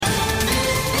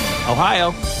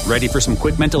Ohio, ready for some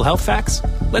quick mental health facts?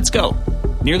 Let's go.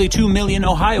 Nearly 2 million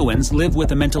Ohioans live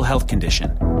with a mental health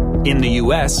condition. In the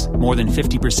U.S., more than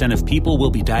 50% of people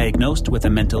will be diagnosed with a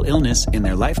mental illness in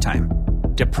their lifetime.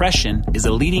 Depression is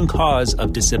a leading cause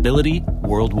of disability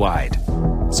worldwide.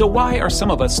 So why are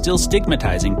some of us still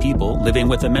stigmatizing people living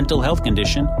with a mental health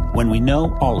condition when we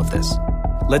know all of this?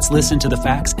 Let's listen to the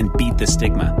facts and beat the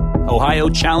stigma. Ohio,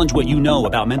 challenge what you know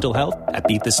about mental health at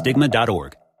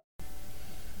beatthestigma.org.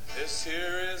 This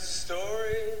here is the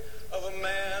story of a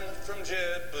man from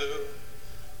JetBlue.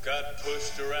 Got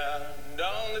pushed around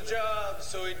on the job,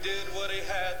 so he did what he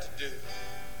had to do.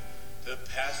 The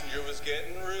passenger was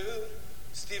getting rude.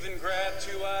 Stephen grabbed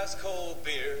 2 ice-cold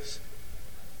beers.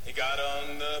 He got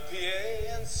on the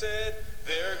PA and said,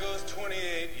 "There goes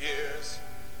 28 years."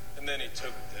 And then he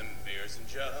took them beers and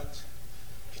jumped.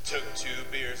 He took 2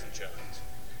 beers and jumped.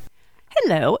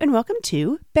 Hello and welcome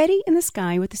to Betty in the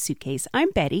Sky with a Suitcase.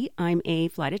 I'm Betty. I'm a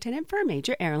flight attendant for a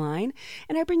major airline,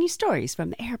 and I bring you stories from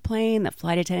the airplane, the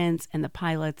flight attendants, and the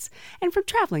pilots, and from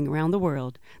traveling around the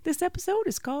world. This episode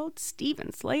is called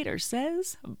Steven Slater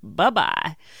Says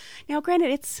Bye-Bye. Now, granted,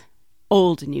 it's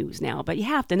old news now, but you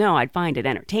have to know I'd find it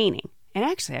entertaining. And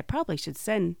actually, I probably should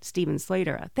send Steven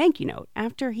Slater a thank you note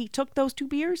after he took those 2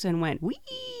 beers and went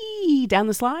wee down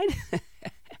the slide.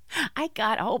 I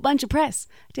got a whole bunch of press.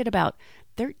 I did about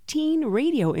 13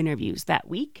 radio interviews that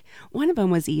week. One of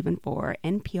them was even for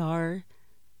NPR,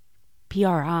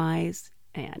 PRI's,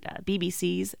 and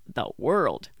BBC's The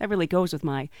World. That really goes with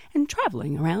my and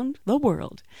traveling around the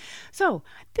world. So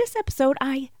this episode,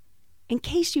 in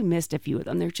case you missed a few of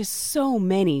them, there's just so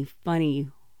many funny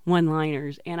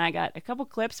one-liners. And I got a couple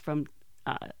clips from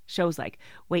shows like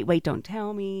Wait, Wait, Don't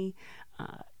Tell Me,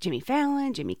 Jimmy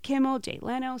Fallon, Jimmy Kimmel, Jay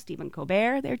Leno, Stephen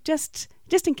Colbert. They're just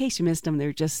in case you missed them,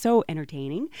 they're just so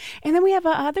entertaining. And then we have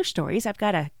other stories. I've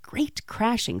got a great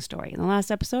crashing story. In the last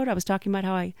episode, I was talking about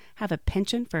how I have a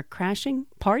penchant for crashing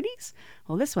parties.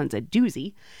 Well, this one's a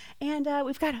doozy. And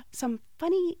we've got some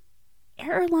funny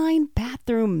airline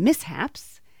bathroom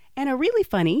mishaps and a really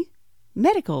funny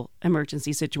medical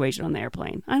emergency situation on the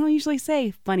airplane. I don't usually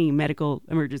say funny medical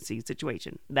emergency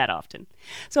situation that often.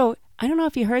 So I don't know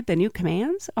if you heard the new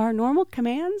commands. Our normal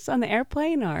commands on the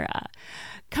airplane are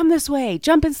come this way,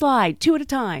 jump and slide, 2 at a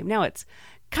time. Now it's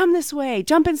come this way,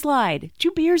 jump and slide,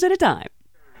 2 beers at a time.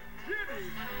 Jimmy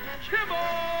Kimmel!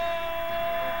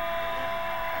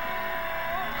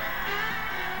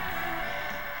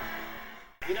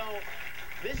 You know,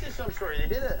 this is some story. They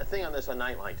did a thing on this on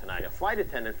Nightline tonight. A flight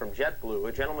attendant from JetBlue,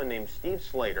 a gentleman named Steve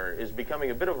Slater, is becoming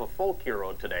a bit of a folk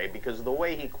hero today because of the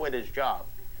way he quit his job.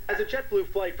 As a JetBlue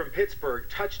flight from Pittsburgh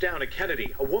touched down at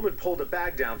Kennedy, a woman pulled a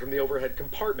bag down from the overhead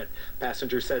compartment.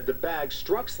 Passengers said the bag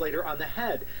struck Slater on the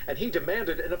head, and he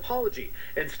demanded an apology.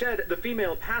 Instead, the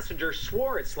female passenger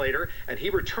swore at Slater, and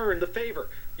he returned the favor,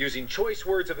 using choice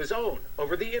words of his own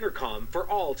over the intercom for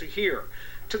all to hear.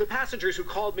 To the passengers who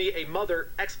called me a mother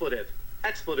expletive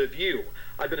you.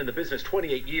 I've been in the business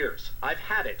 28 years. I've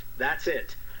had it. That's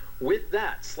it. With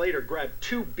that, Slater grabbed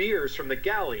 2 beers from the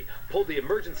galley, pulled the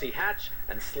emergency hatch,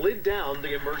 and slid down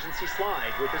the emergency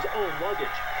slide with his own luggage.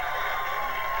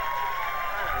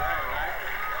 Right.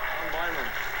 Don't blame him.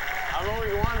 I've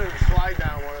always wanted to slide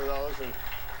down one of those. And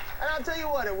I'll tell you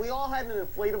what, if we all had an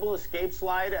inflatable escape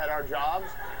slide at our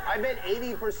jobs, I bet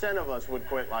 80% of us would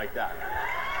quit like that.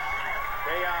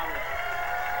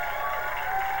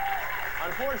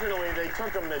 Unfortunately, they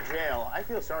took him to jail. I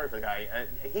feel sorry for the guy.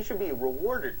 He should be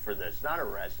rewarded for this, not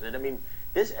arrested. I mean,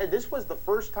 this was the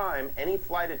first time any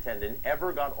flight attendant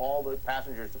ever got all the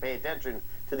passengers to pay attention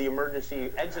to the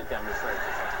emergency exit demonstration.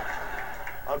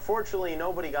 Unfortunately,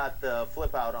 nobody got the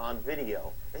flip out on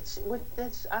video.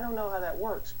 I don't know how that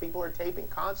works. People are taping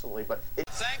constantly, but...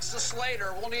 Thanks to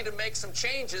Slater, we'll need to make some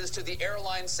changes to the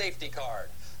airline safety card.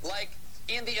 Like,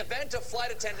 in the event of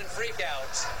flight attendant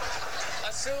freakouts,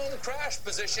 assume crash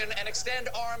position and extend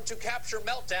arm to capture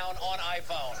meltdown on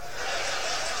iPhone.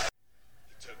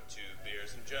 He took 2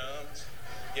 beers and jumped.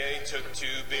 Yeah, he took 2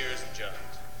 beers and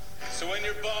jumped. So when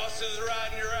your boss is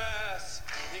riding your ass,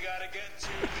 you gotta get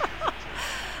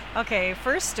 2. Okay,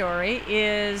 first story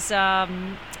is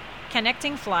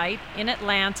connecting flight in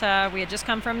Atlanta. We had just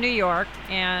come from New York,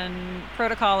 and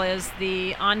protocol is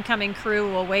the oncoming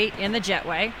crew will wait in the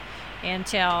jetway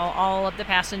until all of the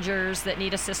passengers that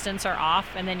need assistance are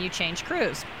off, and then you change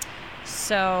crews.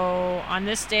 So on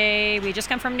this day, we just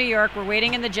come from New York, we're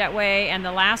waiting in the jetway, and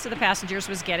the last of the passengers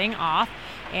was getting off,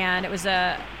 and it was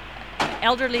a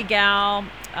elderly gal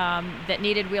that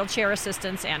needed wheelchair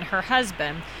assistance and her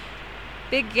husband.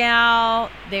 Big gal,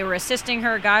 they were assisting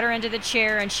her, got her into the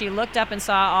chair, and she looked up and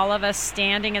saw all of us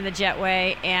standing in the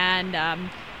jetway, and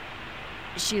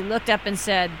she looked up and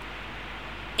said,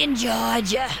 "In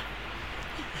Georgia."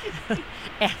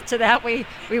 And to that, we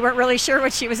weren't really sure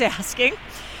what she was asking.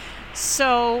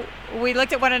 So we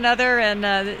looked at one another, and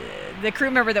the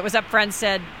crew member that was up front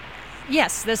said,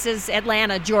 "Yes, this is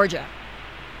Atlanta, Georgia."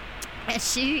 And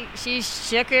she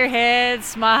shook her head,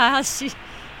 smiled. She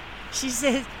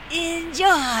says, "In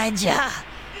Georgia."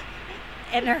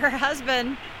 And her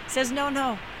husband says,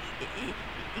 no,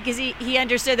 because he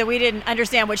understood that we didn't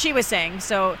understand what she was saying.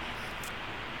 So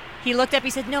he looked up, he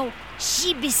said, "No,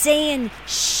 she be saying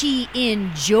she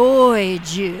enjoyed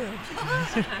you."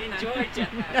 Enjoyed you.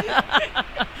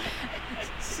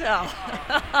 So,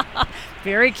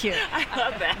 very cute. I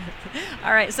love that.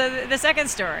 All right, so the second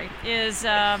story is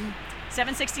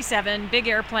 767, big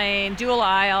airplane, dual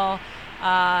aisle.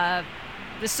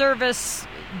 The service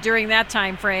during that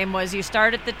time frame was you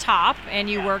start at the top and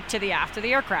you work to the aft of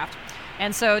the aircraft.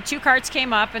 And so 2 carts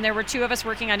came up, and there were 2 of us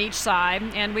working on each side,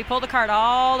 and we pulled the cart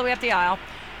all the way up the aisle,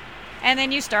 and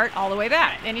then you start all the way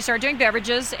back, and you start doing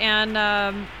beverages, and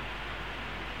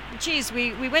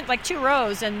we went like 2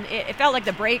 rows, and it felt like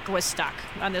the brake was stuck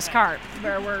on this cart,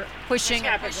 where we're pushing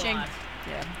and pushing.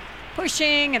 Yeah.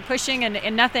 Pushing and pushing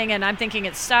and nothing, and I'm thinking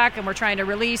it's stuck, and we're trying to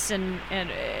release and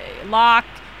lock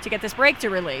to get this brake to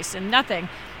release, and nothing.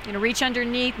 Reach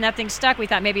underneath, nothing stuck. We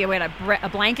thought maybe we had a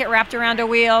blanket wrapped around a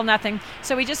wheel, nothing.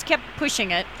 So we just kept pushing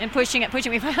it and pushing it,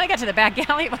 pushing. We finally got to the back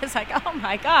alley. It was like, oh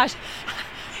my gosh.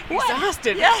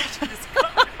 Exhausted. Yeah.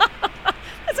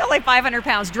 It's only 500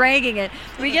 pounds dragging it.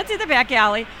 We get to the back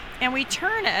alley and we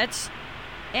turn it,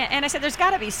 and I said, "There's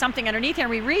got to be something underneath here." And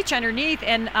we reach underneath,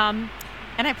 and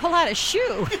I pull out a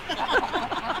shoe.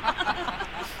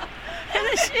 And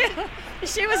the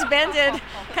shoe was bended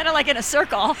kind of like in a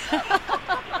circle.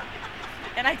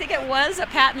 And I think it was a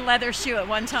patent leather shoe at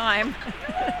one time.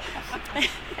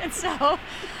 And so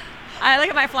I look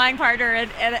at my flying partner, and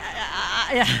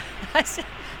I said,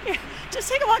 "Here,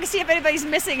 just take a walk and see if anybody's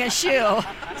missing a shoe."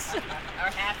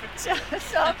 So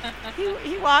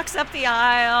he walks up the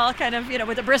aisle, kind of,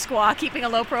 with a brisk walk, keeping a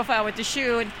low profile with the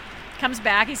shoe, and comes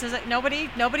back. He says,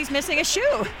 nobody's missing a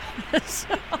shoe.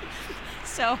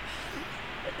 So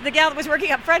the gal that was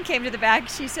working up front came to the back.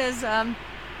 She says, "A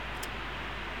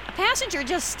passenger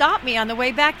just stopped me on the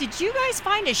way back. Did you guys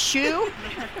find a shoe?"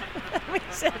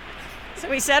 So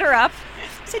we set her up.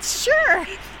 I said, "Sure,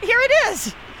 here it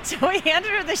is." So we handed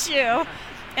her the shoe,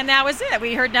 and that was it.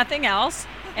 We heard nothing else.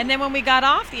 And then when we got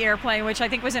off the airplane, which I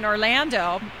think was in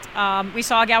Orlando, we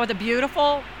saw a gal with a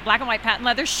beautiful black and white patent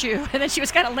leather shoe, and then she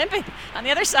was kind of limping on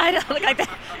the other side. It looked like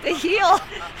the heel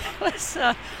was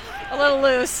a little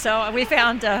loose. So we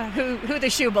found who the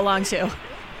shoe belonged to. I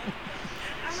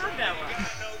love that one. You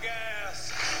got no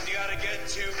gas, you gotta get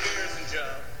 2 beers and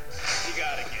jump. You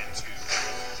gotta get 2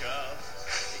 beers and jump.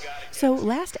 You gotta get So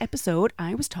last episode,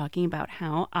 I was talking about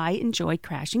how I enjoy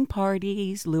crashing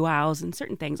parties, luau's, and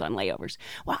certain things on layovers.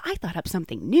 Well, I thought up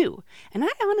something new, and I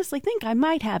honestly think I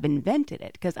might have invented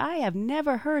it, because I have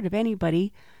never heard of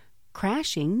anybody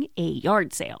crashing a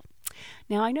yard sale.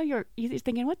 Now, I know you're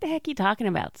thinking, what the heck are you talking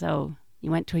about? So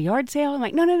you went to a yard sale? I'm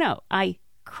like, no. I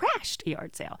crashed a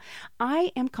yard sale.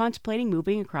 I am contemplating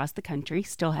moving across the country.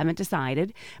 Still haven't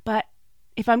decided. But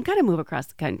if I'm going to move across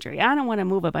the country, I don't want to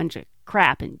move a bunch of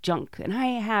crap and junk. And I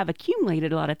have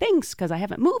accumulated a lot of things because I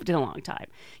haven't moved in a long time.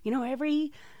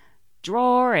 Every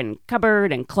drawer and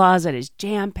cupboard and closet is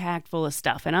jam-packed full of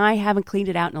stuff, and I haven't cleaned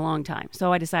it out in a long time.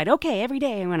 So I decide, okay, every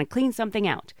day I'm going to clean something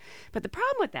out. But the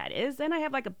problem with that is then I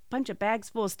have like a bunch of bags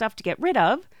full of stuff to get rid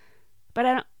of,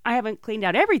 but I haven't cleaned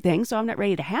out everything, so I'm not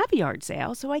ready to have a yard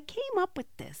sale. So I came up with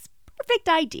this perfect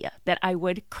idea that I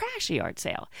would crash a yard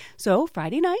sale. So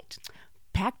Friday night,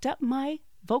 packed up my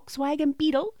Volkswagen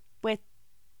Beetle with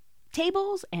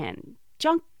tables and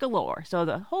junk galore. So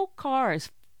the whole car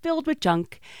is filled with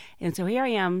junk. And so here I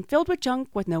am, filled with junk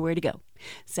with nowhere to go.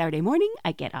 Saturday morning,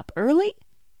 I get up early,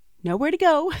 nowhere to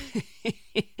go,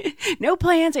 no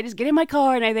plans. I just get in my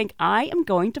car and I think I am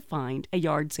going to find a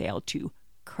yard sale to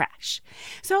crash.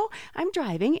 So I'm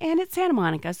driving, and it's Santa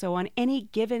Monica. So on any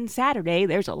given Saturday,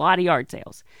 there's a lot of yard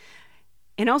sales.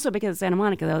 And also because of Santa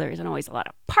Monica, though, there isn't always a lot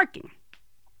of parking.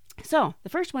 So the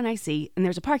first one I see, and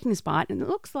there's a parking spot, and it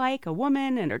looks like a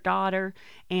woman and her daughter,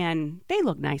 and they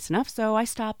look nice enough. So I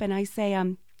stop and I say,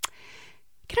 can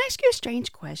I ask you a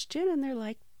strange question? And they're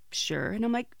like, sure. And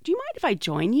I'm like, do you mind if I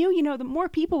join you? The more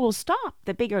people will stop,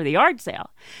 the bigger the yard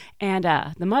sale. And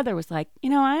the mother was like,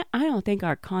 I don't think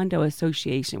our condo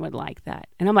association would like that.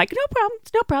 And I'm like, no problem.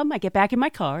 It's no problem. I get back in my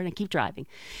car and I keep driving.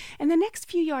 And the next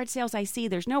few yard sales I see,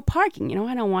 there's no parking.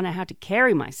 I don't want to have to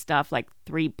carry my stuff like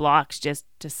 3 blocks just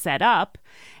to set up.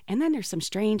 And then there's some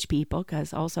strange people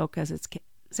because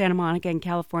it's Santa Monica in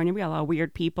California. We got a lot of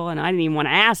weird people, and I didn't even want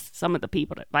to ask some of the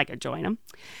people if I could join them.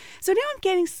 So now I'm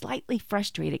getting slightly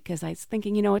frustrated because I was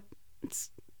thinking,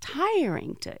 it's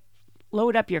tiring to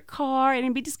load up your car, and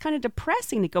it'd be just kind of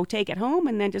depressing to go take it home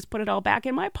and then just put it all back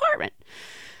in my apartment.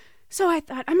 So I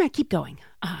thought, I'm going to keep going.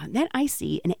 Then I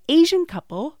see an Asian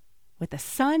couple with a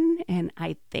son, and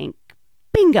I think,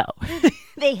 bingo.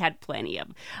 They had plenty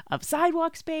of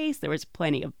sidewalk space. There was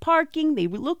plenty of parking. They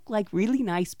looked like really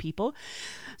nice people.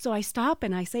 So I stop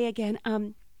and I say again,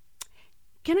 can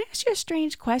I ask you a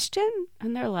strange question?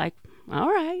 And they're like, all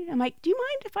right. I'm like, do you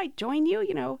mind if I join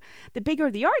you? The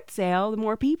bigger the yard sale, the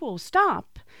more people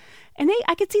stop. And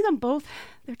I could see them both.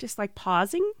 They're just like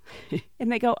pausing.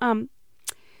 And they go,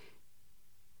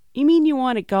 you mean you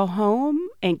want to go home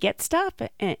and get stuff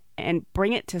and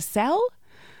bring it to sell?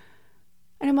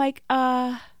 And I'm like, no,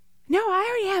 I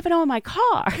already have it on my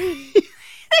car.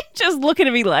 They just looking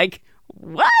at me like,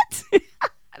 what?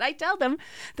 And I tell them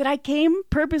that I came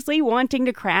purposely wanting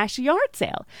to crash a yard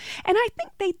sale. And I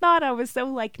think they thought I was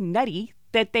so nutty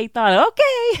that they thought,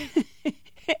 okay.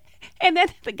 And then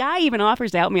the guy even offers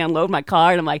to help me unload my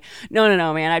car. And I'm like, no,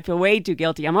 man, I feel way too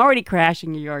guilty. I'm already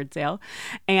crashing your yard sale.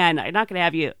 And I'm not going to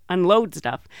have you unload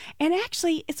stuff. And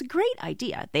actually, it's a great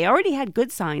idea. They already had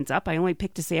good signs up. I only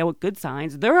picked a sale with good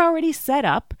signs. They're already set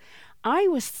up. I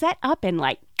was set up in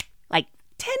like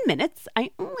 10 minutes.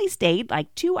 I only stayed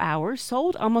 2 hours,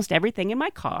 sold almost everything in my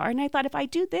car. And I thought if I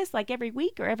do this every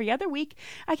week or every other week,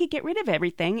 I could get rid of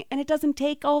everything. And it doesn't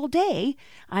take all day.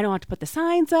 I don't have to put the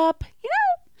signs up.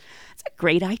 It's a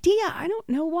great idea. I don't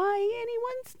know why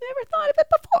anyone's never thought of it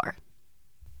before.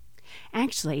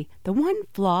 Actually, the one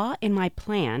flaw in my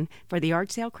plan for the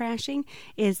yard sale crashing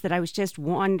is that I was just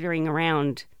driving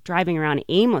around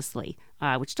aimlessly,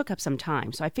 which took up some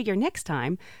time. So I figure next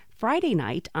time, Friday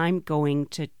night, I'm going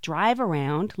to drive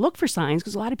around, look for signs,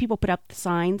 because a lot of people put up the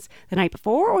signs the night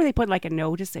before, or they put a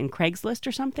notice in Craigslist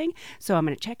or something. So I'm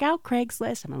going to check out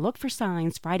Craigslist. I'm going to look for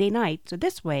signs Friday night. So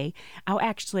this way, I'll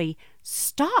actually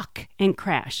stalk and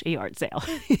crash a yard sale.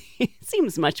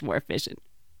 Seems much more efficient.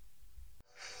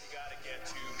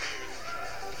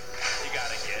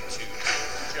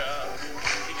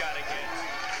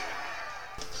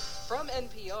 From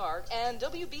NPR and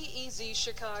WBEZ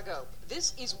Chicago,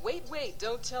 this is Wait,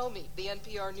 Don't Tell Me, the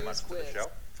NPR News Quiz.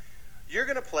 You're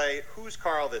going to play Who's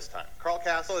Carl this time. Carl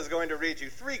Castle is going to read you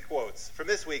 3 quotes from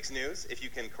this week's news. If you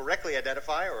can correctly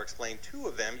identify or explain 2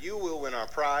 of them, you will win our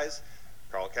prize,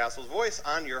 Carl Castle's voice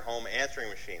on your home answering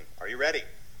machine. Are you ready?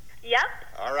 Yep.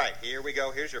 All right, here we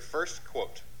go. Here's your first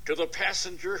quote. To the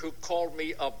passenger who called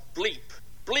me a bleep.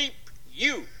 Bleep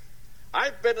you.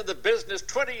 I've been in the business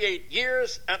 28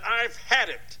 years, and I've had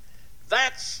it.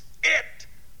 That's it.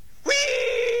 Whee!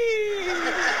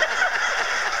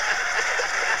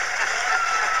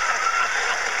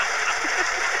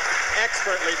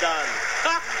 Expertly done.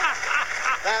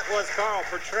 That was Carl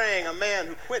portraying a man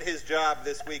who quit his job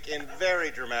this week in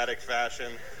very dramatic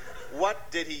fashion.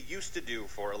 What did he used to do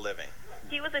for a living?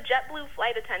 He was a JetBlue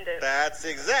flight attendant. That's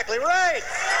exactly right.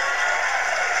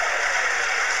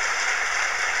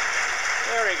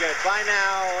 Very good. By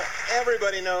now,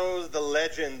 everybody knows the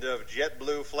legend of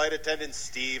JetBlue flight attendant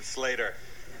Steve Slater.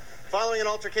 Following an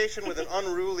altercation with an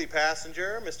unruly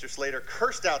passenger, Mr. Slater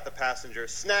cursed out the passenger,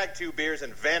 snagged 2 beers,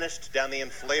 and vanished down the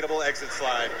inflatable exit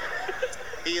slide.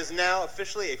 He is now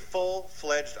officially a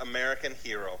full-fledged American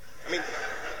hero. I mean,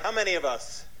 how many of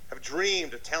us have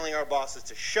dreamed of telling our bosses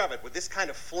to shove it with this kind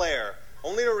of flair,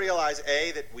 only to realize,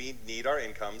 A, that we need our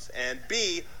incomes, and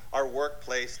B, our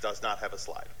workplace does not have a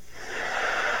slide?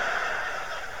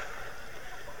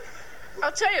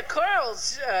 I'll tell you,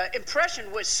 Carl's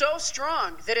impression was so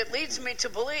strong that it leads me to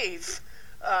believe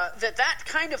that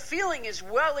kind of feeling is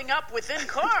welling up within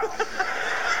Carl.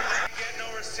 Get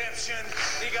no reception,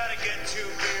 you gotta get 2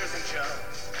 beers and jump.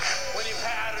 When you've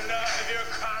had enough of your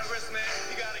congressman,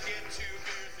 you gotta get 2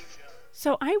 beers and jump.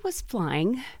 So I was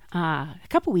flying a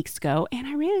couple weeks ago, and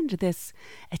I ran into this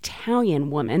Italian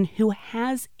woman who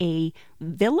has a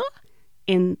villa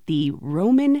in the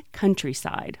Roman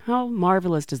countryside. How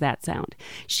marvelous does that sound?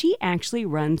 She actually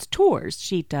runs tours.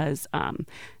 She does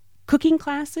cooking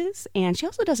classes, and she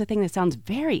also does a thing that sounds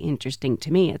very interesting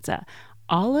to me. It's a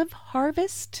olive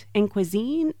harvest and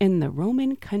cuisine in the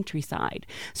Roman countryside.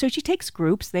 So she takes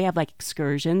groups. They have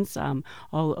excursions all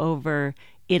over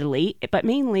Italy, but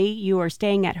mainly you are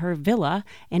staying at her villa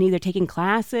and either taking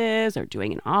classes or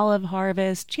doing an olive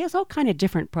harvest. She has all kind of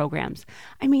different programs.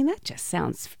 I mean, that just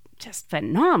sounds just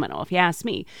phenomenal, if you ask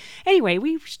me. Anyway,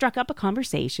 we struck up a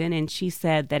conversation, and she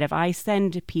said that if I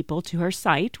send people to her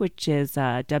site, which is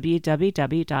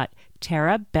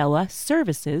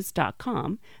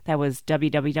www.terrabellaservices.com, that was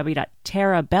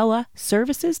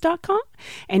www.terrabellaservices.com,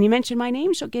 and you mention my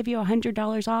name, she'll give you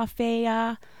 $100 off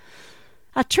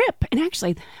a trip. And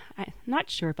actually, I'm not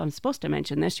sure if I'm supposed to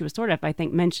mention this. She was sort of, I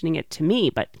think, mentioning it to me,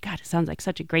 but God, it sounds like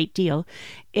such a great deal.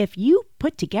 If you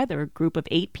put together a group of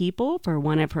 8 people for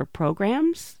one of her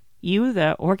programs, you,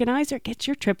 the organizer, gets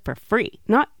your trip for free.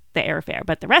 Not the airfare,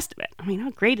 but the rest of it. I mean, how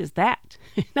great is that?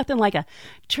 Nothing like a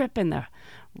trip in the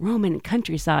Roman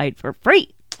countryside for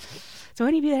free. So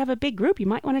any of you that have a big group, you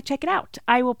might want to check it out.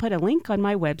 I will put a link on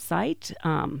my website.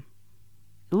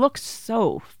 It looks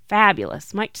so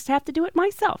fabulous. Might just have to do it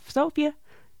myself. So if you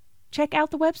check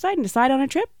out the website and decide on a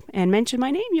trip and mention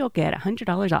my name, you'll get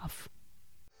 $100 off.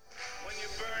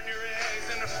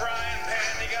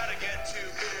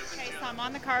 Okay, so I'm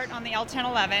on the cart on the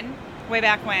L1011, way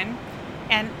back when,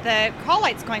 and the call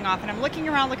light's going off, and I'm looking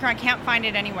around, I can't find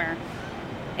it anywhere.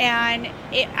 And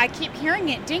I keep hearing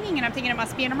it dinging, and I'm thinking it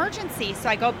must be an emergency. So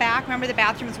I go back. Remember, the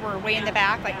bathrooms were way in the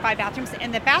back, like 5 bathrooms,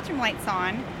 and the bathroom light's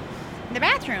on in the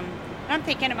bathroom. And I'm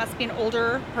thinking it must be an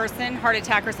older person, heart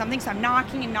attack or something. So I'm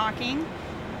knocking and knocking.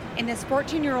 And this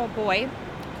 14-year-old boy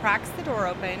cracks the door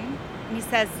open, and he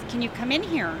says, "Can you come in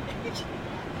here?"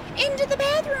 Into the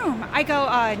bathroom. I go,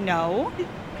 no.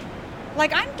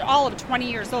 Like, I'm all of 20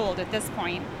 years old at this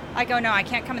point. I go, "No, I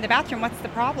can't come in the bathroom. What's the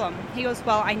problem?" He goes,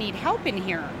 "Well, I need help in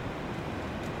here."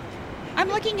 I'm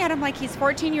looking at him like he's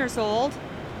 14 years old.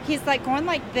 He's like going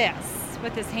like this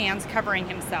with his hands covering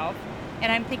himself.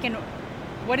 And I'm thinking,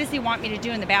 what does he want me to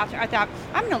do in the bathroom? I thought,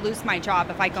 I'm going to lose my job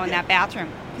if I go in that bathroom,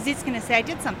 because he's going to say I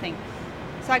did something.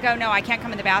 So I go, "No, I can't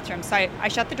come in the bathroom." So I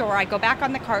shut the door. I go back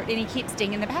on the cart, and he keeps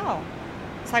dinging the bell.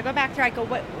 So I go back there. I go,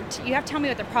 "What? You have to tell me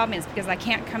what the problem is, because I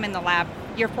can't come in the lab.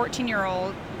 You're a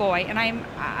 14-year-old boy, and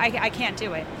I can't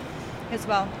do it." He goes,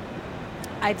 "Well,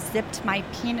 I've zipped my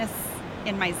penis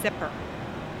in my zipper,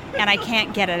 and I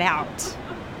can't get it out."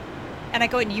 And I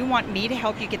go, "And you want me to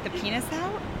help you get the penis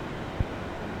out?"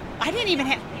 I didn't even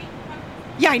have...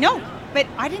 Yeah, I know. But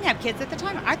I didn't have kids at the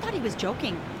time. I thought he was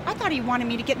joking. I thought he wanted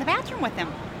me to get in the bathroom with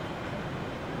him.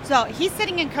 So he's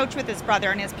sitting in coach with his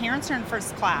brother, and his parents are in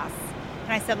first class.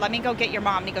 And I said, "Let me go get your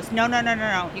mom." And he goes, No,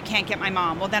 you can't get my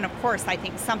mom. Well, then, of course, I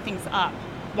think something's up.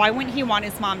 Why wouldn't he want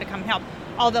his mom to come help?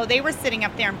 Although they were sitting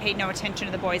up there and paid no attention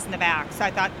to the boys in the back. So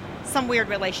I thought some weird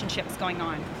relationship's going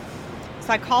on.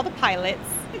 So I called the pilots,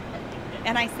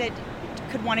 and I said,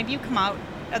 "Could one of you come out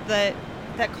of the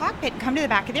cockpit and come to the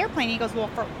back of the airplane?" He goes, "Well,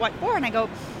 for what for?" And I go,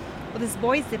 "Well, this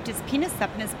boy zipped his penis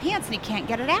up in his pants, and he can't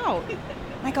get it out." And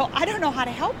I go, "I don't know how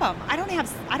to help him. I don't have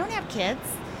kids."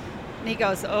 And he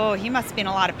goes, "Oh, he must be in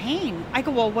a lot of pain." I go,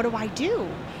 "Well, what do I do?"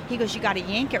 He goes, "You got to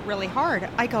yank it really hard."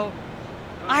 I go,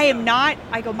 "I am not."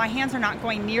 I go, "My hands are not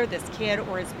going near this kid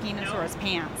or his penis or his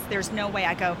pants. There's no way."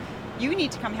 I go, "You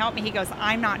need to come help me." He goes,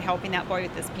 "I'm not helping that boy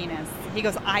with this penis." He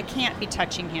goes, "I can't be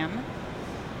touching him."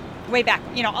 Way back,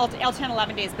 L10,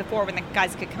 11 days before, when the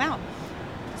guys could come out.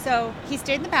 So he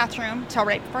stayed in the bathroom till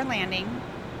right before landing.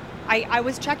 I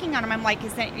was checking on him. I'm like,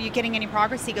 "Are you getting any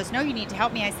progress?" He goes, "No, you need to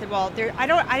help me." I said, "Well,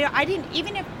 I didn't,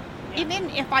 even if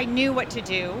I knew what to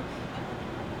do."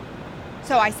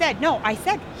 So I said,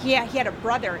 he had a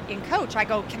brother in coach. I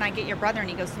go, "Can I get your brother?" And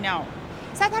he goes, "No."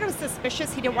 So I thought it was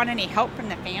suspicious. He didn't want any help from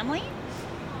the family.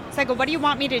 So I go, "What do you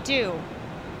want me to do?"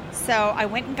 So I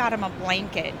went and got him a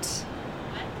blanket.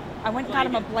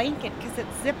 Because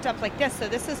it's zipped up like this. So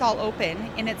this is all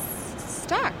open, and it's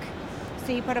stuck.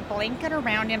 So he put a blanket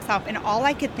around himself, and all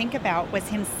I could think about was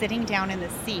him sitting down in the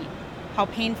seat. How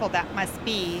painful that must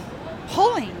be.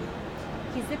 Pulling.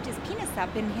 He zipped his penis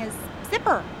up in his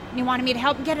zipper, and he wanted me to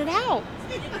help him get it out.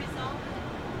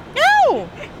 No!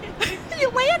 He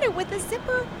landed with the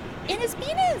zipper in his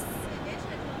penis.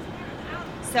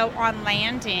 So on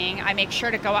landing, I make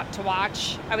sure to go up to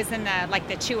watch. I was in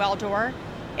the 2L door,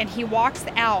 and he walks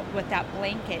out with that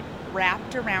blanket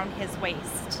wrapped around his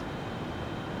waist.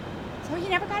 So he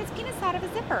never got his penis out of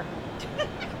his zipper.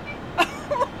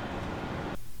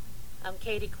 I'm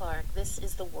Katie Clark. This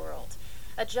is The World.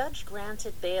 A judge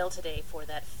granted bail today for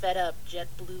that fed-up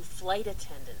JetBlue flight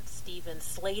attendant, Steven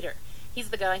Slater. He's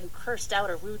the guy who cursed out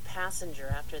a rude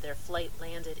passenger after their flight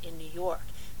landed in New York,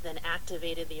 then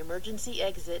activated the emergency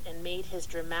exit and made his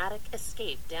dramatic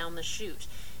escape down the chute.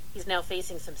 He's now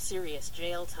facing some serious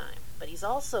jail time, but he's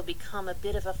also become a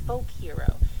bit of a folk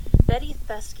hero. Betty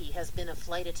Theske has been a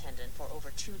flight attendant for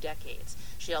over 2 decades.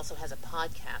 She also has a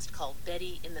podcast called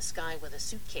Betty in the Sky with a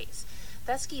Suitcase.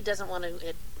 Theske doesn't want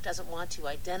to doesn't want to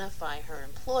identify her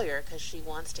employer because she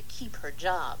wants to keep her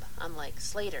job, unlike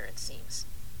Slater, it seems.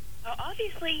 Well,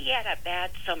 obviously he had a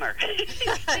bad summer.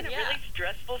 It's been a really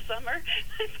stressful summer,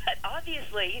 but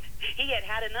obviously he had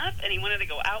had enough and he wanted to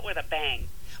go out with a bang.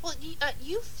 Well,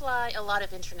 you fly a lot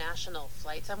of international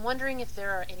flights. I'm wondering if there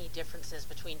are any differences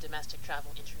between domestic travel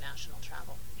and international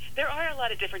travel. There are a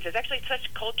lot of differences, actually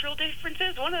such cultural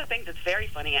differences. One of the things that's very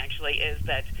funny, actually, is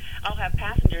that I'll have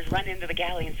passengers run into the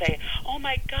galley and say, "Oh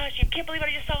my gosh, you can't believe what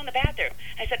I just saw in the bathroom."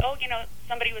 I said, "Oh,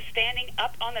 somebody was standing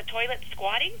up on the toilet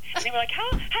squatting," and they were like,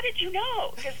 how did you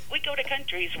know? Because we go to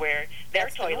countries where their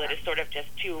toilet is sort of just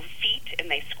 2 feet and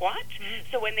they squat.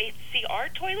 So when they see our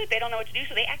toilet, they don't know what to do,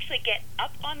 so they actually get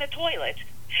up on the toilet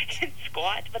and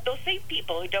squat. But those same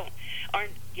people who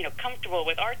aren't comfortable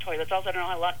with our toilets also don't know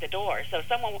how to lock the door. So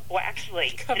someone will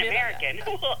actually, an American,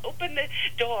 will open the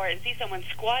door and see someone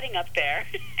squatting up there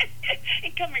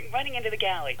and running into the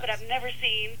galley. But I've never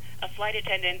seen a flight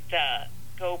attendant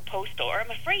go postal. Or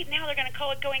I'm afraid now they're going to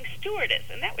call it going stewardess,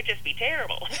 and that would just be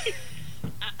terrible.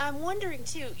 I'm wondering,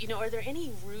 too, are there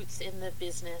any routes in the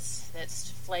business that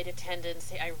flight attendants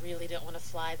say, I really don't want to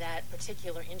fly that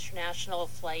particular international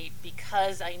flight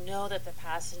because I know that the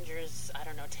passengers,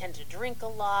 tend to drink a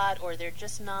lot, or they're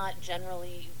just not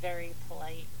generally very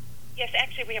polite? Yes,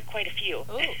 actually, we have quite a few.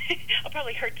 I'll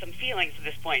probably hurt some feelings at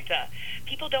this point.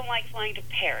 People don't like flying to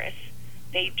Paris.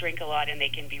 They drink a lot and they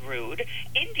can be rude.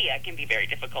 India can be very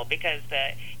difficult because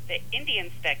the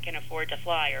Indians that can afford to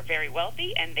fly are very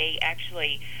wealthy, and they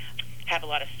actually have a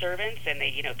lot of servants, and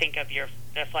they think of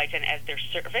the flight attendant as their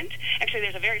servant. Actually,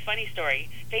 there's a very funny story,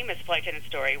 famous flight attendant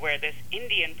story, where this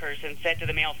Indian person said to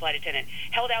the male flight attendant,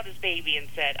 held out his baby and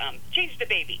said, change the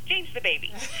baby.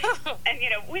 And,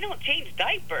 we don't change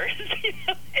diapers.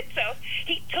 And so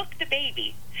he took the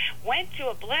baby, went to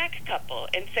a black couple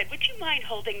and said, would you mind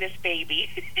holding this baby?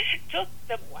 Took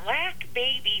the black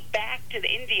baby back to the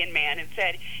Indian man and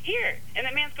said, here. And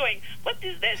the man's going, what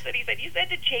is this? And he said, you said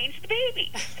to change the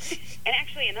baby. And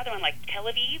actually another one like Tel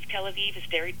Aviv is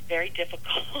very, very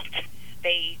difficult.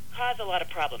 They cause a lot of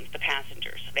problems, the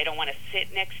passengers. They don't want to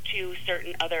sit next to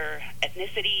certain other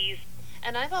ethnicities.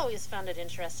 And I've always found it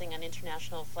interesting on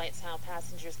international flights how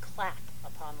passengers clap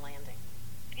upon landing.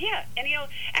 Yeah, and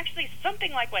actually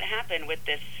something like what happened with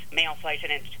this male flight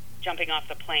attendant jumping off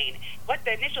the plane. What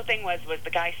the initial thing was the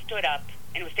guy stood up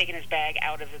and was taking his bag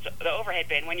out of the overhead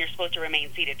bin when you're supposed to remain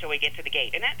seated till we get to the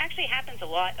gate. And that actually happens a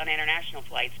lot on international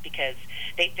flights because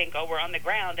they think, we're on the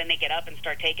ground, and they get up and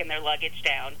start taking their luggage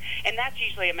down. And that's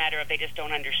usually a matter of they just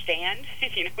don't understand.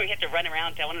 We have to run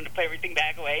around telling them to put everything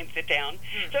back away and sit down.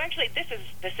 So actually this is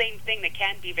the same thing that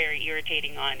can be very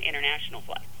irritating on international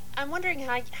flights. I'm wondering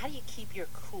how do you keep your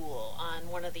cool on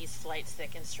one of these flights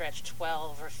that can stretch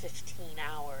 12 or 15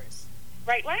 hours?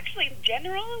 Right. Well, actually, in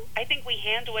general, I think we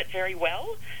handle it very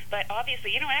well. But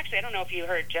obviously, actually, I don't know if you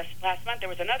heard, just last month there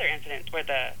was another incident where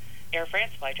the Air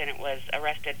France flight attendant was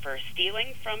arrested for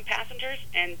stealing from passengers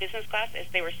in business class as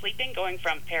they were sleeping, going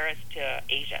from Paris to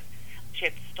Asia. She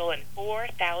had stolen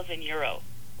 €4,000.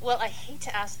 Well, I hate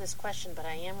to ask this question, but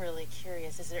I am really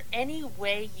curious. Is there any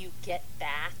way you get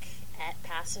back at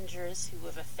passengers who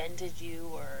have offended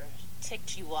you or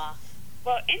ticked you off?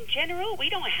 Well, in general,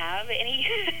 we don't have any.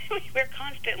 We're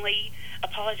constantly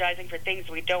apologizing for things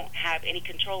we don't have any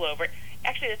control over.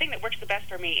 Actually, the thing that works the best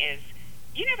for me is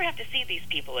you never have to see these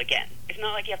people again. It's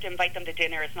not like you have to invite them to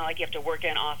dinner. It's not like you have to work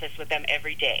in an office with them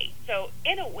every day. So,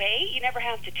 in a way, you never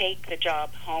have to take the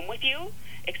job home with you,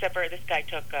 except for this guy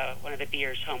took one of the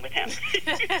beers home with him.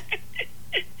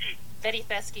 Betty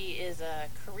Fesky is a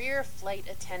career flight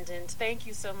attendant. Thank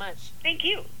you so much. Thank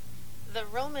you. The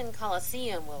Roman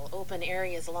Colosseum will open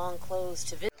areas long closed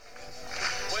to visit.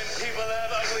 When people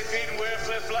have ugly feet and wear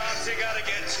flip-flops, you gotta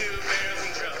get 2 beers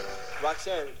and jump.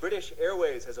 Roxanne, British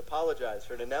Airways has apologized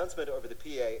for an announcement over the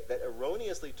PA that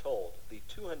erroneously told the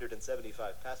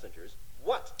 275 passengers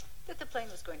what? That the plane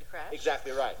was going to crash.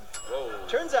 Exactly right. Whoa.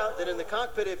 Turns out that in the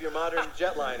cockpit of your modern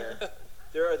jetliner,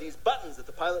 there are these buttons that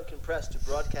the pilot can press to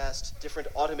broadcast different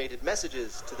automated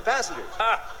messages to the passengers.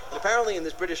 And apparently in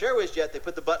this British Airways jet, they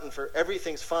put the button for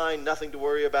everything's fine, nothing to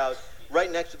worry about,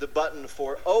 right next to the button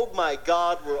for, oh my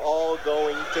God, we're all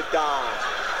going to die.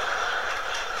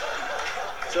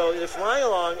 So they're flying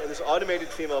along, and this automated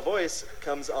female voice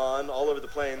comes on all over the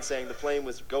plane saying the plane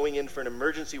was going in for an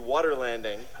emergency water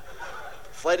landing.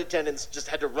 Flight attendants just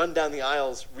had to run down the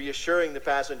aisles reassuring the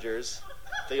passengers.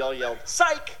 They all yelled,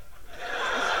 "Psych!"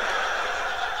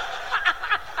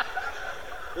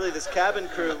 Really, this cabin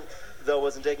crew, though,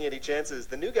 wasn't taking any chances.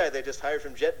 The new guy they just hired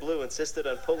from JetBlue insisted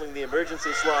on pulling the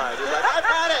emergency slide. He was like, I've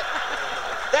had it!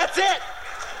 That's it!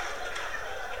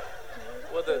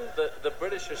 Well, The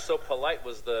British are so polite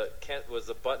was the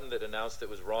button that announced it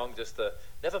was wrong, just the,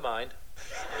 never mind.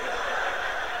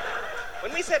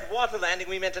 When we said water landing,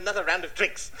 we meant another round of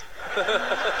drinks. When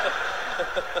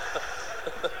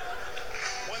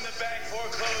the bank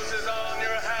forecloses on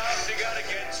your house, you gotta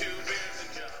get 2 beers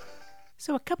and jump.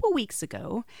 So a couple weeks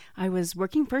ago, I was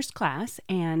working first class,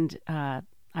 and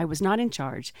I was not in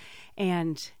charge.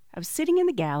 And I was sitting in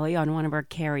the galley on one of our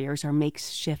carriers, our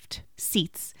makeshift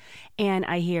seats, and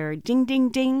I hear ding, ding,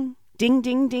 ding, ding,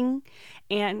 ding, ding.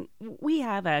 And we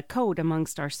have a code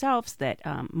amongst ourselves that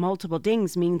multiple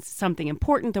dings means something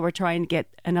important, that we're trying to get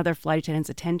another flight attendant's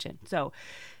attention. So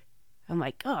I'm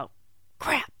like, oh,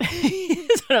 crap.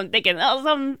 So I'm thinking,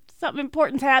 oh, something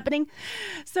important's happening.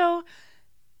 So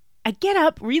I get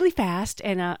up really fast,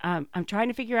 and I'm trying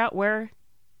to figure out where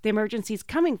the emergency is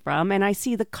coming from, and I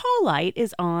see the call light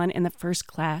is on in the first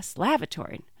class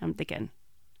lavatory. I'm thinking,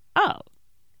 oh,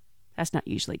 that's not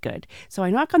usually good. So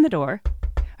I knock on the door.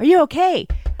 Are you okay?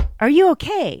 Are you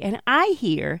okay? And I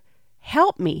hear,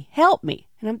 help me, help me.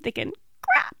 And I'm thinking,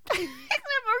 crap, it's an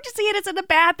emergency and it's in the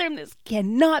bathroom. This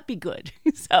cannot be good.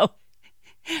 So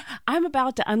I'm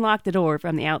about to unlock the door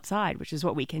from the outside, which is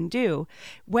what we can do,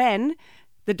 when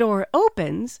the door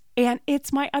opens, and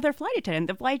it's my other flight attendant,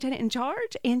 the flight attendant in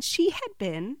charge, and she had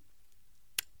been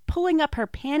pulling up her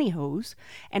pantyhose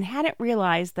and hadn't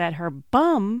realized that her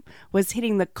bum was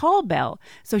hitting the call bell.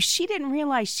 So she didn't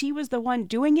realize she was the one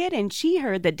doing it, and she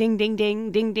heard the ding, ding,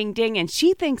 ding, ding, ding, ding, and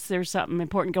she thinks there's something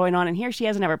important going on, and here she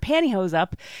doesn't have her pantyhose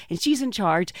up, and she's in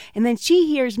charge, and then she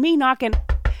hears me knocking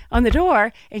on the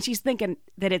door, and she's thinking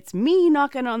that it's me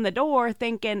knocking on the door,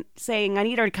 saying I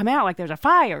need her to come out, like there's a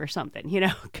fire or something,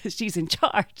 because she's in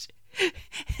charge.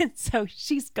 And so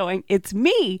she's going, it's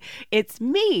me,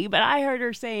 but I heard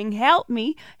her saying, help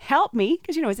me,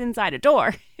 because, it's inside a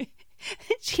door. And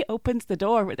she opens the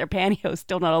door with her pantyhose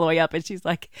still not all the way up, and she's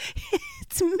like,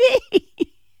 it's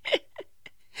me.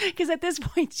 Because at this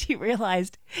point, she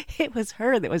realized it was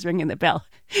her that was ringing the bell.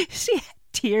 She had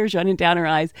tears running down her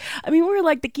eyes. I mean, we were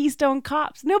like the Keystone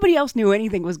Cops. Nobody else knew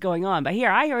anything was going on. But here,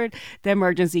 I heard the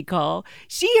emergency call.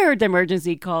 She heard the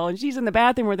emergency call, and she's in the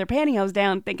bathroom with her pantyhose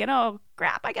down thinking, oh,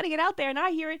 crap, I got to get out there. And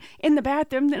I hear it in the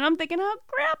bathroom, and I'm thinking, oh,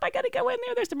 crap, I got to go in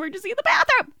there. There's an emergency in the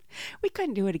bathroom. We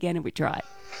couldn't do it again, and we tried.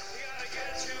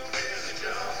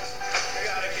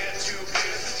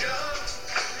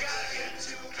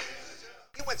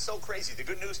 You went so crazy. The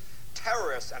good news,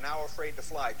 terrorists are now afraid to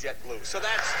fly JetBlue. So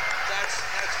that's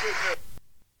good news.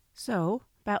 So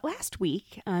about last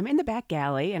week, I'm in the back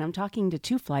galley, and I'm talking to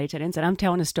 2 flight attendants, and I'm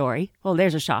telling a story. Well,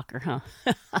 there's a shocker, huh?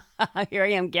 Here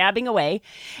I am gabbing away.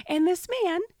 And this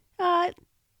man, a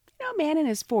man in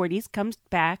his 40s, comes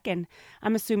back, and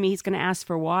I'm assuming he's going to ask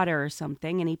for water or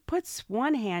something. And he puts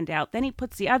one hand out, then he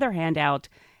puts the other hand out,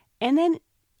 and then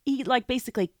he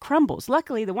basically crumbles.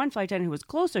 Luckily, the one flight attendant who was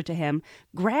closer to him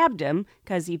grabbed him,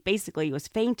 because he basically was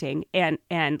fainting, and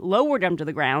lowered him to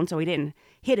the ground so he didn't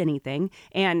hit anything,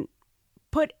 and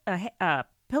put a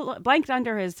blanket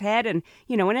under his head. And,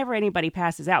 whenever anybody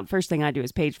passes out, the first thing I do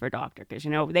is page for a doctor, because,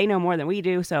 they know more than we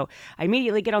do. So I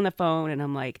immediately get on the phone, and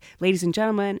I'm like, ladies and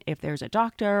gentlemen, if there's a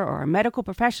doctor or a medical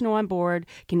professional on board,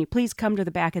 can you please come to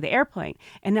the back of the airplane?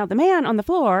 And now the man on the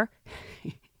floor,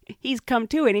 he's come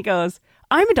to, and he goes,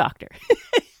 I'm a doctor.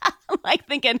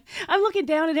 I'm looking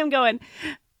down at him going,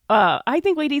 I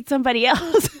think we need somebody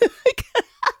else.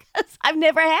 Because I've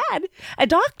never had a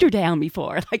doctor down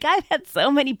before. I've had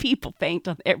so many people faint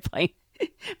on the airplane,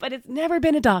 but it's never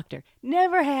been a doctor.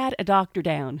 Never had a doctor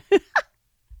down.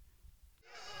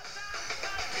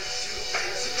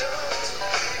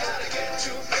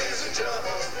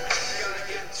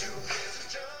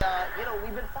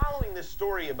 We've been following this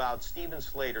story about Steven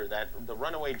Slater, the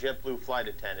runaway JetBlue flight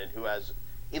attendant who has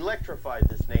electrified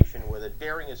this nation with a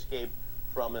daring escape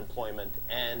from employment.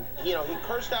 And, he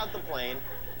cursed out the plane,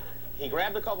 he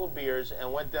grabbed a couple of beers,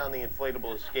 and went down the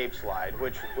inflatable escape slide,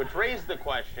 which raised the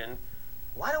question,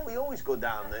 why don't we always go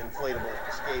down the inflatable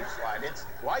escape slide?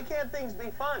 Why can't things be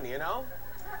fun,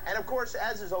 And of course,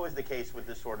 as is always the case with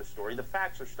this sort of story, the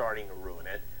facts are starting to ruin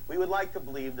it. We would like to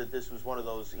believe that this was one of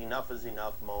those enough is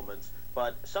enough moments,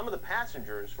 but some of the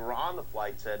passengers who were on the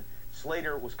flight said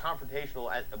Slater was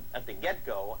confrontational at the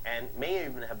get-go and may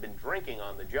even have been drinking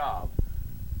on the job.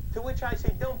 To which I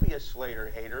say, don't be a Slater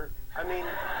hater. I mean,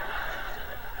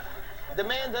 the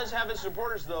man does have his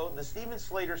supporters, though. The Steven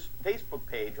Slater's Facebook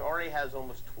page already has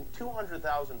almost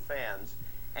 200,000 fans,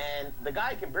 and the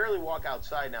guy can barely walk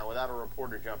outside now without a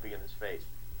reporter jumping in his face.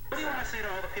 What do you want to say to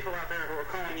all the people out there who are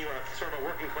calling you a sort of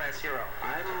working class hero?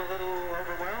 I'm a little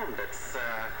overwhelmed. It's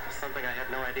something I had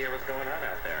no idea was going on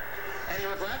out there. Any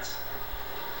regrets?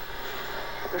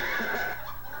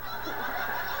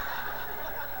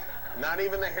 Not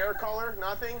even the hair color?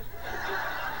 Nothing?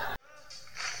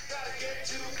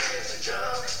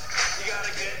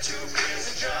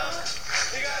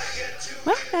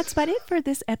 Well, that's about it for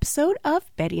this episode of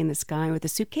Betty in the Sky with a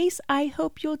Suitcase. I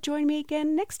hope you'll join me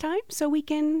again next time so we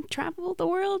can travel the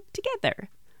world together.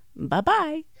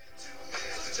 Bye-bye.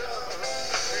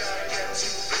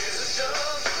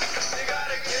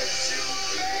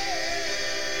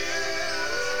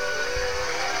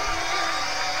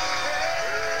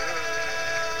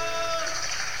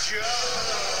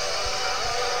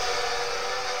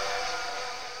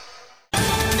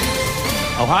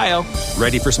 Ohio,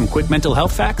 ready for some quick mental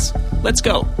health facts? Let's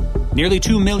go. Nearly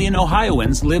 2 million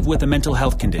Ohioans live with a mental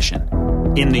health condition.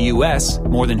 In the U.S.,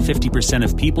 more than 50%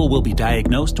 of people will be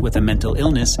diagnosed with a mental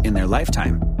illness in their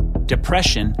lifetime.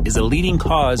 Depression is a leading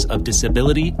cause of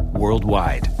disability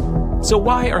worldwide. So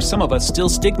why are some of us still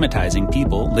stigmatizing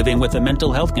people living with a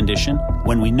mental health condition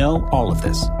when we know all of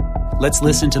this? Let's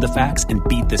listen to the facts and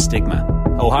beat the stigma.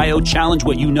 Ohio, challenge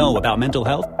what you know about mental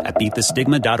health at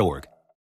beatthestigma.org.